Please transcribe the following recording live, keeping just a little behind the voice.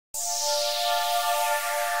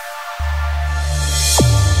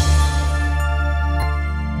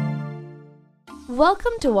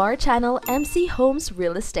Welcome to our channel MC Homes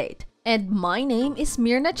Real Estate, and my name is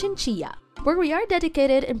Mirna Chinchilla, where we are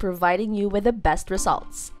dedicated in providing you with the best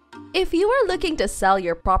results. If you are looking to sell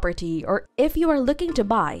your property or if you are looking to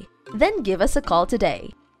buy, then give us a call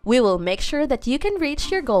today. We will make sure that you can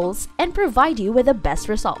reach your goals and provide you with the best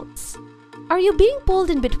results. Are you being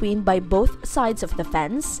pulled in between by both sides of the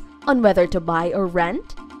fence on whether to buy or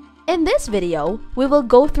rent? In this video, we will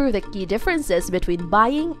go through the key differences between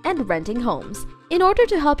buying and renting homes in order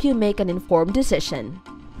to help you make an informed decision.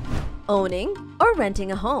 Owning or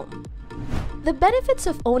renting a home. The benefits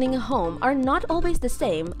of owning a home are not always the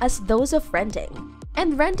same as those of renting,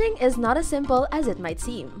 and renting is not as simple as it might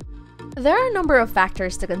seem. There are a number of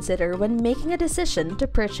factors to consider when making a decision to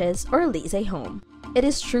purchase or lease a home. It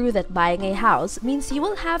is true that buying a house means you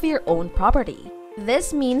will have your own property.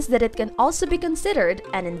 This means that it can also be considered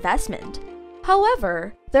an investment.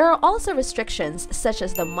 However, there are also restrictions such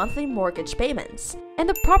as the monthly mortgage payments and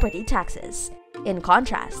the property taxes. In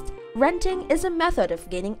contrast, renting is a method of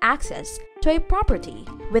gaining access to a property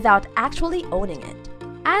without actually owning it.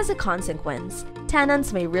 As a consequence,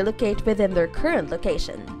 tenants may relocate within their current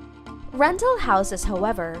location. Rental houses,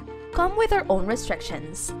 however, come with their own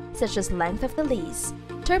restrictions, such as length of the lease,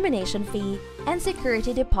 termination fee, and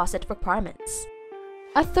security deposit requirements.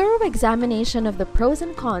 A thorough examination of the pros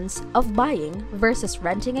and cons of buying versus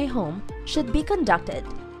renting a home should be conducted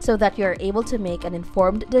so that you are able to make an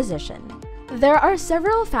informed decision. There are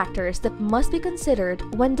several factors that must be considered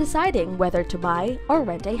when deciding whether to buy or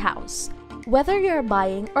rent a house. Whether you are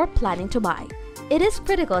buying or planning to buy, it is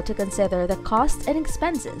critical to consider the costs and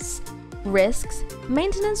expenses, risks,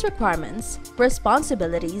 maintenance requirements,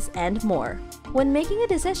 responsibilities, and more when making a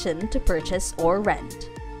decision to purchase or rent.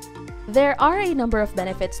 There are a number of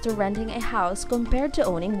benefits to renting a house compared to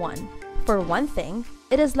owning one. For one thing,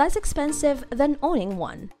 it is less expensive than owning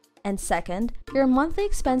one. And second, your monthly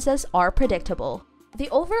expenses are predictable. The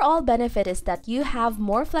overall benefit is that you have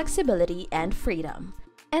more flexibility and freedom,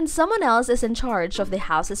 and someone else is in charge of the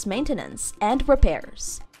house's maintenance and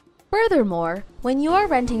repairs. Furthermore, when you are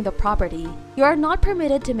renting the property, you are not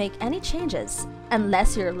permitted to make any changes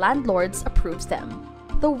unless your landlord approves them.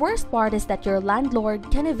 The worst part is that your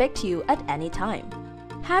landlord can evict you at any time.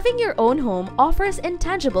 Having your own home offers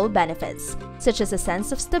intangible benefits, such as a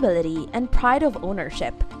sense of stability and pride of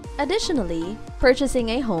ownership. Additionally, purchasing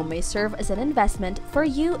a home may serve as an investment for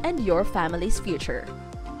you and your family's future.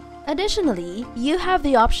 Additionally, you have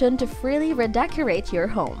the option to freely redecorate your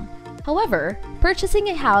home. However, purchasing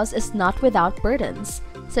a house is not without burdens,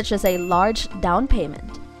 such as a large down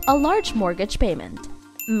payment, a large mortgage payment,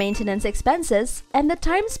 maintenance expenses, and the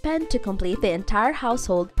time spent to complete the entire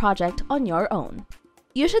household project on your own.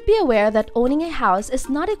 You should be aware that owning a house is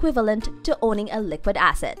not equivalent to owning a liquid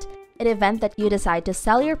asset. In the event that you decide to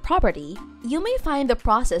sell your property, you may find the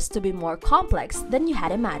process to be more complex than you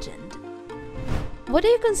had imagined. What do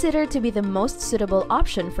you consider to be the most suitable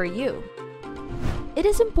option for you? It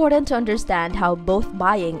is important to understand how both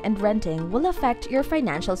buying and renting will affect your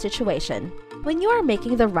financial situation when you are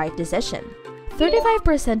making the right decision.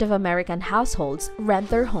 35% of American households rent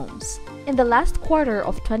their homes. In the last quarter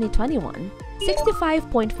of 2021,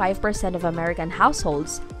 65.5% of American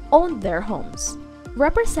households owned their homes,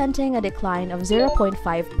 representing a decline of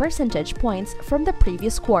 0.5 percentage points from the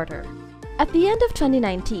previous quarter. At the end of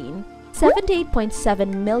 2019,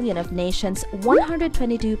 78.7 million of nation's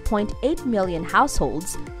 122.8 million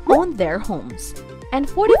households owned their homes, and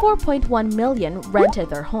 44.1 million rented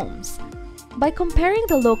their homes. By comparing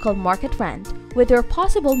the local market rent with your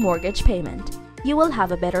possible mortgage payment, you will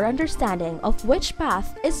have a better understanding of which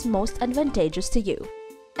path is most advantageous to you.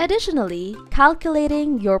 Additionally,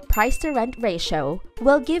 calculating your price-to-rent ratio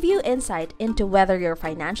will give you insight into whether your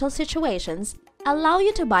financial situations allow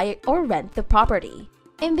you to buy or rent the property.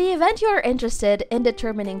 In the event you are interested in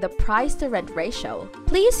determining the price-to-rent ratio,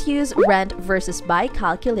 please use Rent versus Buy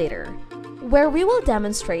calculator, where we will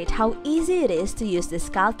demonstrate how easy it is to use this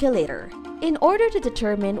calculator in order to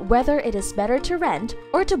determine whether it is better to rent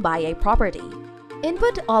or to buy a property.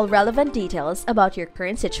 Input all relevant details about your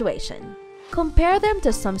current situation. Compare them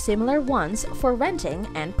to some similar ones for renting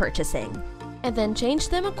and purchasing, and then change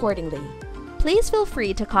them accordingly. Please feel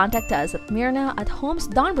free to contact us at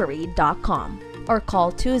mirna@homesdonbury.com or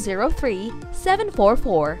call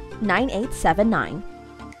 203-744-9879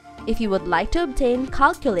 if you would like to obtain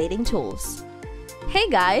calculating tools. Hey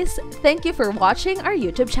guys, thank you for watching our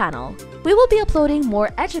YouTube channel. We will be uploading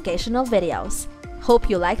more educational videos. Hope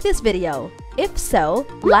you like this video. If so,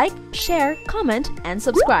 like, share, comment, and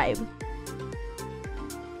subscribe.